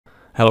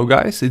Hello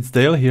guys, it's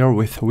Dale here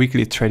with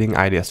weekly trading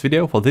ideas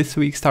video for this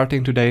week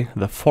starting today,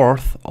 the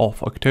 4th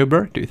of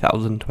October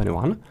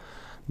 2021.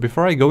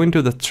 Before I go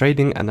into the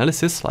trading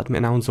analysis, let me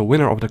announce the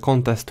winner of the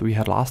contest we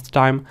had last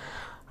time.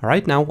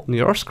 Right now on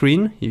your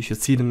screen you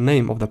should see the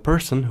name of the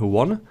person who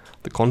won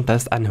the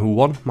contest and who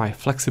won my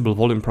flexible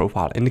volume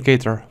profile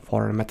indicator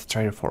for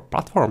MetaTrader 4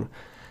 platform.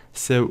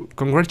 So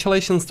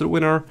congratulations to the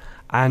winner,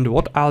 and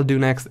what I'll do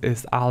next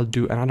is I'll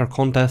do another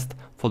contest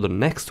for the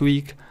next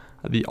week.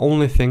 The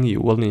only thing you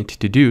will need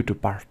to do to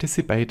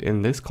participate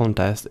in this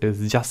contest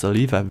is just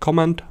leave a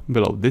comment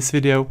below this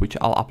video, which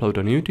I'll upload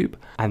on YouTube,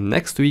 and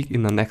next week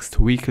in the next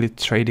weekly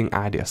trading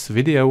ideas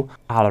video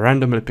I'll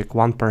randomly pick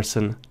one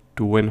person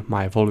to win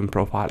my volume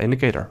profile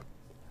indicator.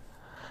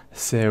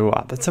 So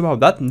that's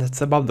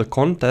about the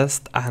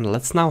contest, and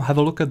let's now have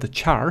a look at the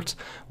charts.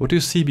 What you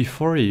see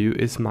before you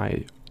is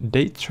my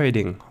day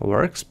trading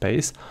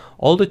workspace.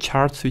 All the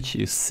charts which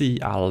you see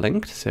are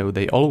linked, so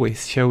they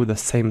always show the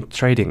same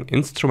trading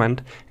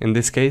instrument. In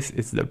this case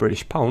it's the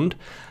British pound,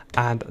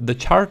 and the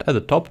chart at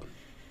the top,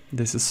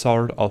 this is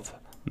sort of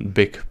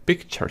big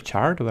picture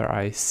chart where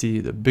I see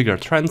the bigger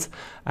trends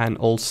and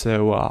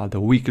also the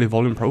weekly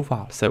volume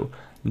profile. So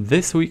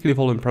this weekly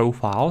volume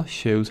profile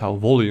shows how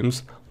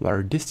volumes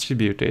were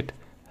distributed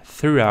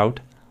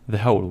throughout the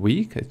whole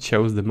week. It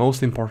shows the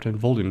most important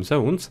volume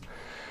zones.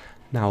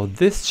 Now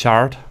this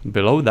chart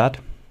below that,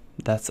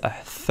 that's a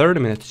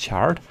 30-minute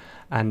chart,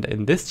 and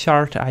in this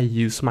chart I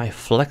use my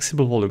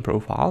flexible volume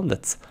profile.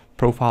 That's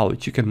profile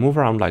which you can move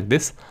around like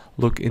this,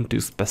 look into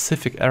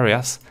specific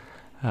areas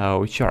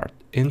which you are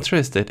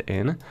interested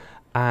in,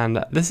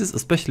 and this is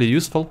especially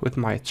useful with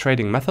my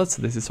trading methods.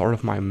 This is sort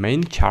of my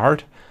main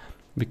chart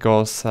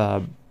because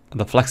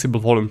the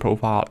flexible volume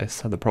profile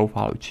is the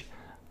profile which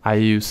I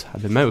use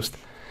the most.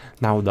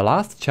 Now the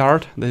last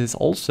chart, this is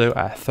also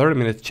a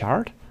 30-minute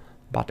chart,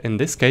 but in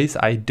this case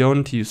I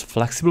don't use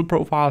flexible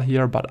profile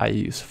here, but I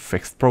use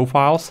fixed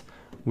profiles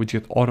which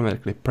get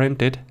automatically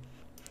printed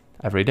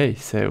every day.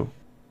 So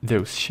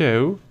those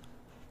show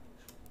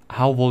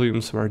how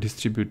volumes were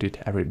distributed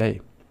every day.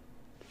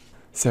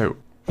 So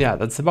yeah,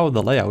 that's about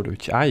the layout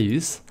which I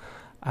use.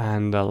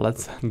 And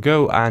let's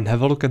go and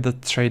have a look at the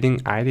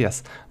trading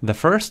ideas. The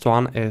first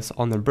one is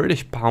on the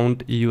British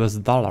pound US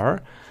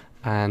dollar,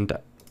 and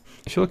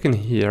if you look in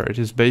here, it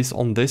is based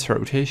on this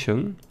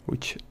rotation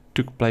which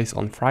took place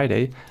on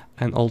Friday,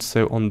 and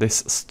also on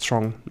this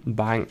strong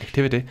buying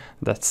activity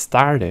that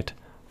started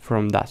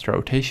from that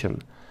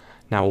rotation.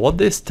 Now what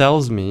this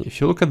tells me,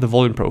 if you look at the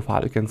volume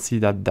profile, you can see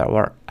that there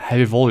were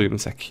heavy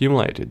volumes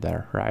accumulated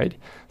there, right?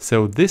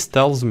 So this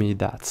tells me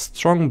that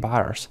strong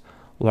buyers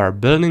were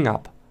building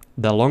up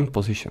the long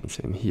positions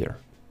in here.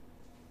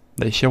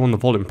 They show on the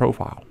volume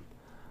profile.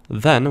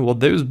 Then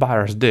what those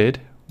buyers did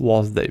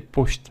was they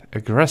pushed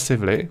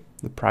aggressively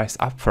the price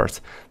upwards.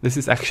 This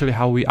is actually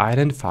how we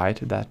identified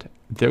that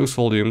those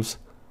volumes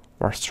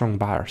were strong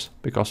buyers,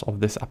 because of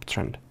this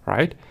uptrend,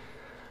 right?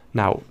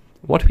 Now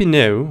what we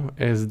know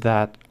is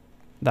that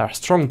there are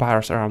strong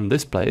buyers around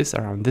this place,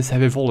 around this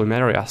heavy volume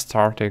area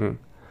starting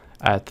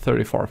at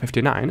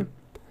 34.59.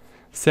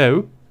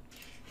 So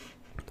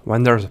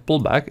when there's a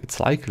pullback, it's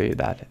likely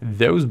that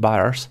those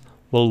buyers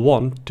will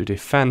want to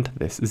defend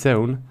this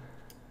zone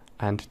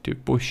and to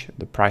push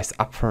the price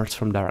upwards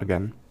from there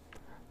again.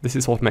 This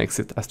is what makes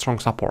it a strong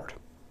support.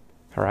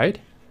 Alright?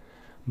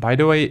 By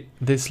the way,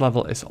 this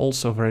level is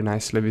also very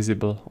nicely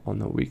visible on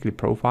the weekly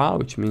profile,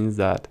 which means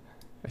that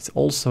it's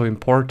also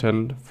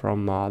important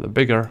from the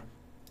bigger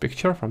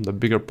picture, from the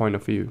bigger point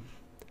of view.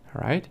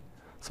 Alright?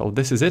 So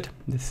this is it.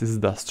 This is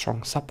the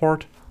strong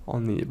support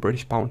on the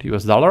British pound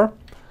US dollar.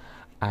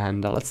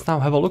 And let's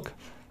now have a look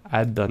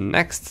at the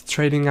next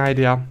trading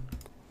idea,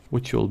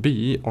 which will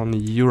be on the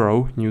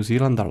Euro New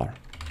Zealand dollar.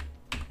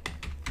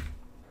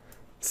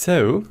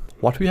 So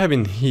what we have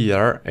in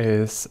here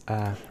is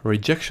a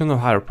rejection of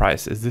higher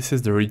prices. This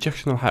is the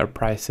rejection of higher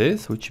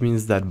prices, which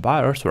means that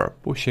buyers were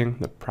pushing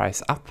the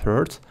price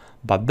upwards,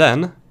 but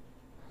then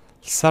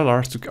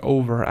sellers took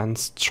over and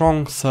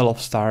strong sell-off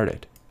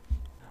started.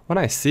 When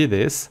I see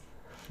this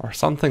or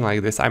something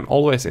like this, I'm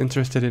always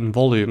interested in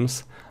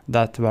volumes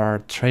that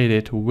were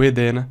traded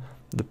within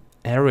the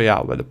area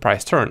where the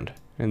price turned,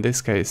 in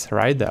this case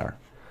right there.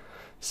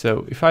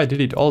 So if I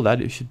delete all that,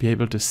 you should be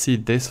able to see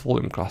this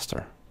volume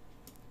cluster,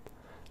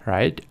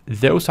 right?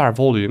 Those are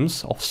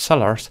volumes of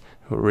sellers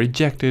who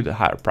rejected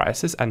higher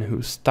prices and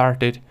who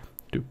started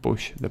to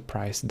push the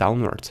price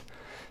downwards.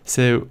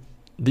 So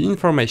the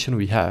information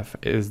we have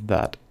is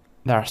that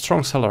there are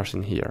strong sellers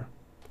in here,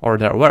 or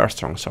there were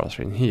strong sellers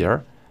in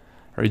here,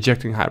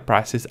 rejecting higher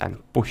prices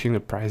and pushing the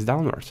price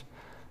downwards.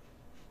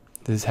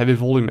 This heavy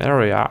volume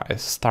area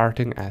is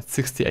starting at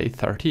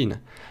 68.13.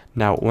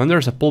 Now when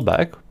there's a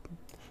pullback,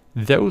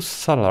 those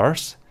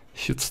sellers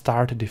should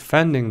start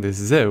defending this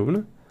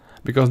zone,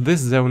 because this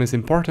zone is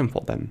important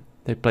for them.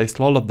 They placed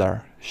a lot of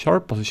their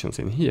short positions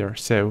in here,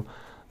 so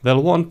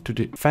they'll want to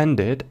defend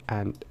it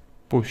and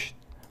push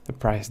the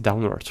price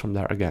downwards from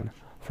there again,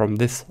 from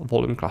this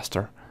volume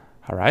cluster.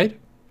 Alright?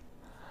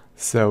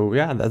 So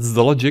yeah, that's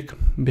the logic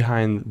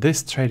behind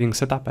this trading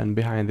setup and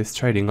behind this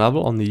trading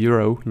level on the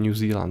Euro New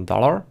Zealand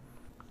dollar.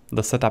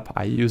 The setup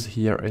I use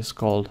here is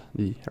called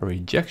the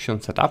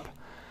rejection setup.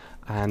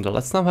 And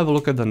let's now have a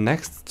look at the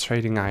next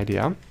trading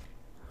idea,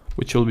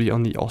 which will be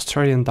on the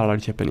Australian dollar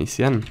Japanese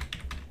yen.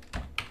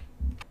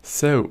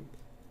 So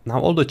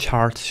now all the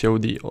charts show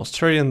the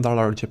Australian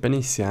dollar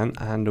Japanese yen,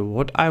 and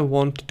what I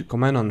want to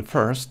comment on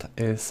first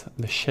is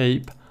the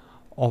shape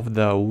of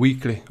the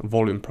weekly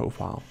volume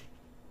profile.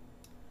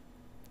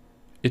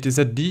 It is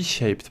a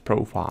D-shaped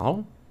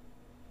profile,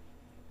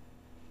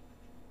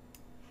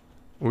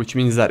 which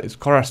means that it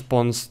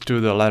corresponds to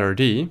the letter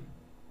D.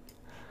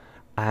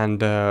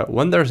 And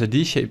when there's a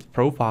D-shaped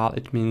profile,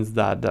 it means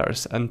that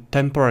there's a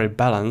temporary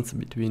balance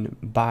between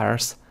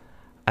buyers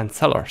and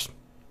sellers.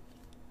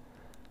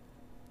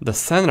 The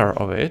center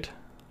of it,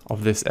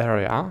 of this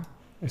area,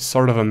 is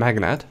sort of a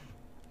magnet.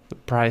 The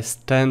price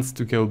tends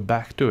to go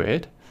back to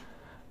it.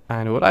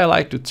 And what I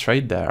like to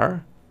trade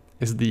there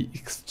is the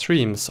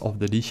extremes of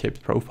the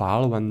D-shaped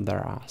profile when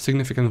there are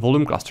significant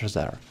volume clusters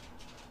there,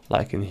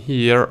 like in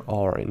here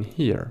or in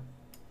here.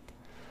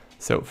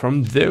 So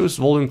from those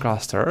volume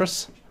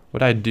clusters,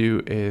 what I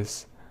do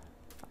is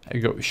I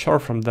go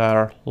short from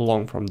there,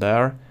 long from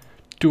there,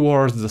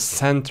 towards the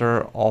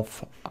center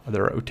of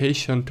the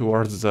rotation,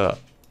 towards the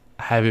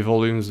heavy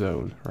volume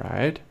zone,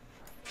 right?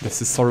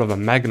 This is sort of a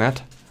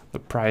magnet. The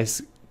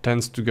price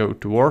tends to go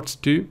towards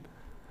to.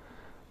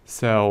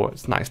 So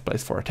it's a nice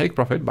place for a take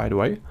profit, by the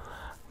way.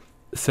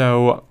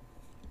 So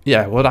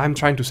yeah, what I'm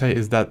trying to say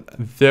is that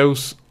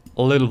those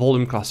little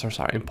volume clusters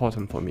are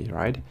important for me,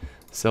 right?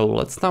 So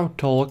let's now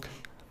talk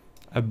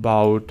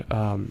about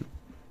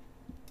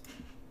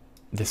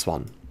this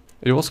one.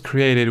 It was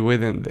created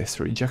within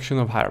this rejection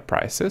of higher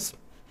prices,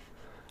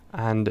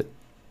 and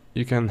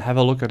you can have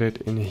a look at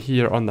it in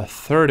here on the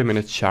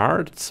 30-minute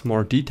chart. It's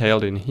more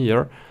detailed in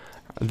here.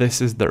 This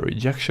is the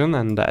rejection,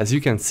 and as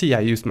you can see, I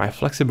used my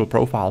flexible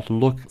profile to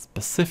look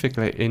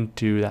specifically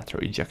into that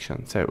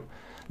rejection. So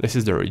this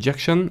is the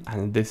rejection,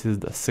 and this is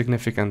the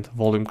significant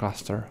volume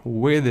cluster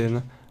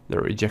within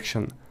the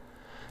rejection.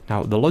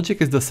 Now the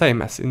logic is the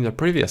same as in the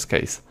previous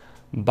case.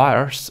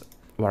 Buyers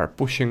were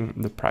pushing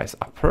the price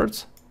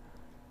upwards,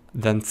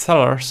 then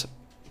sellers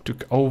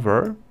took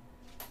over.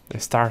 They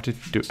started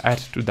to add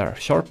to their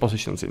short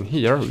positions in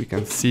here. We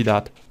can see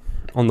that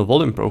on the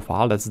volume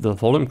profile, that's the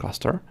volume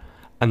cluster,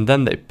 and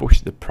then they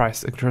pushed the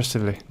price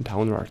aggressively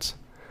downwards.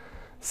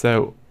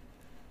 So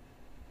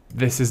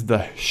this is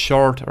the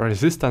short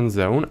resistance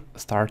zone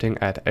starting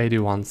at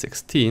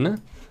 81.16,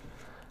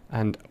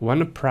 and when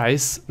the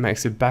price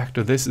makes it back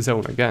to this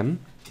zone again,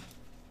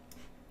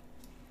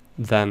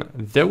 then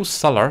those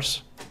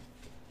sellers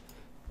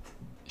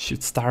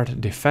should start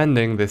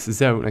defending this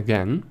zone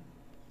again,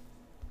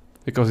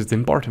 because it's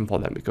important for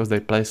them, because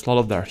they place a lot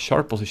of their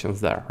short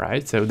positions there,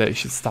 right? So they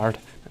should start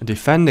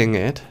defending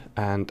it,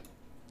 and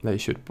they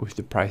should push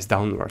the price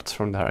downwards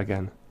from there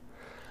again.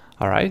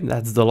 All right,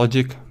 that's the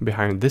logic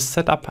behind this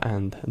setup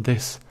and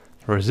this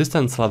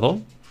resistance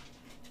level.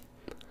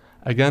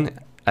 Again,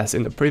 as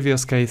in the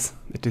previous case,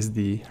 it is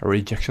the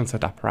rejection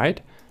setup,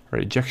 right?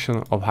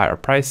 Rejection of higher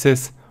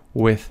prices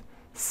with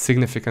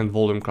significant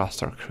volume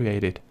cluster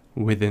created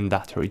within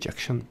that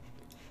rejection.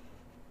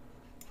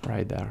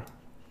 Right there.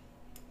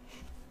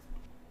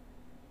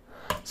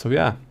 So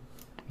yeah,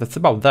 that's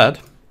about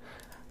that.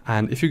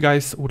 And if you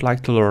guys would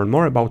like to learn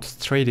more about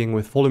trading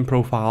with volume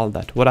profile,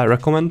 that what I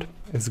recommend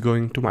is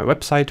going to my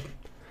website,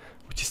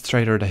 which is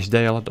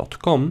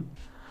trader-dale.com.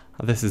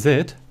 This is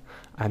it.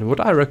 And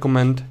what I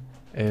recommend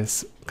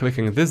is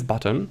clicking this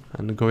button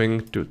and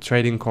going to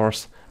trading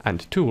course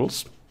and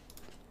tools.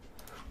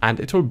 And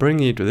it will bring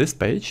you to this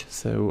page.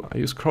 So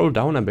you scroll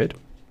down a bit.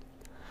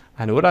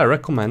 And what I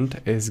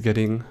recommend is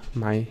getting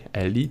my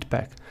elite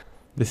pack.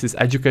 This is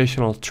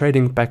educational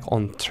trading pack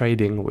on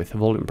trading with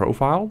volume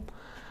profile.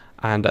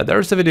 And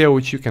there's a video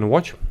which you can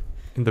watch.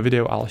 In the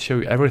video, I'll show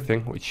you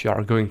everything which you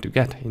are going to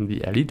get in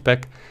the elite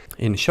pack.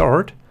 In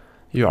short,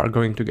 you are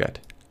going to get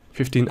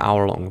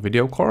 15-hour-long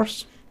video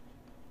course,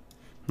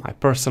 my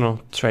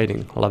personal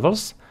trading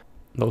levels.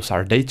 Those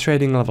are day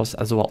trading levels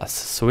as well as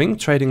swing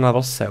trading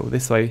levels. So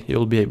this way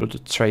you'll be able to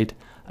trade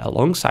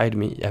alongside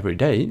me every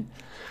day.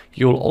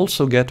 You'll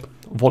also get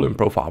volume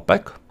profile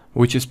pack,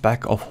 which is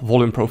pack of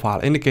volume profile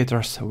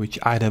indicators, which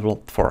I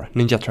developed for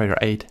NinjaTrader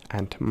 8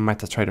 and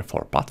MetaTrader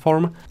 4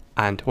 platform.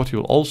 And what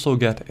you'll also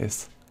get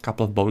is a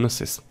couple of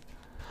bonuses.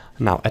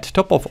 Now, at the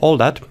top of all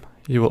that,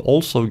 you will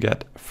also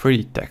get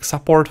free tech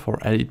support for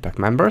Elite Pack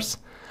members.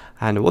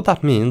 And what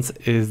that means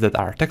is that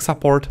our tech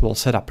support will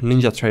set up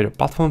NinjaTrader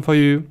platform for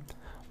you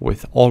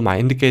with all my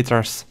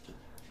indicators,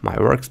 my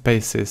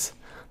workspaces.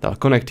 They'll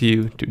connect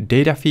you to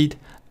data feed,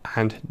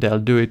 and they'll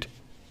do it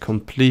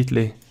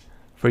completely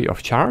free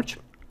of charge,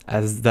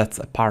 as that's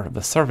a part of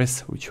the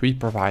service which we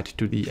provide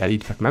to the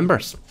Elite Pack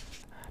members.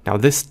 Now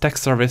this tech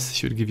service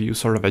should give you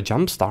sort of a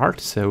jump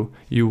start, so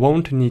you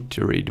won't need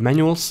to read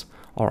manuals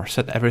or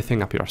set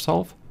everything up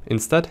yourself.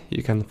 Instead,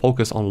 you can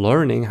focus on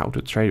learning how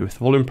to trade with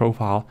volume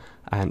profile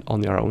and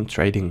on your own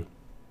trading.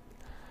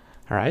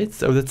 Alright,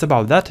 so that's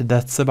about that.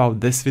 That's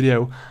about this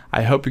video.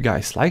 I hope you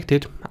guys liked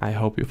it. I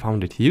hope you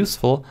found it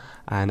useful,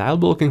 and I'll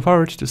be looking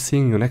forward to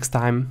seeing you next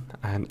time.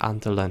 And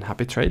until then,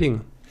 happy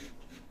trading.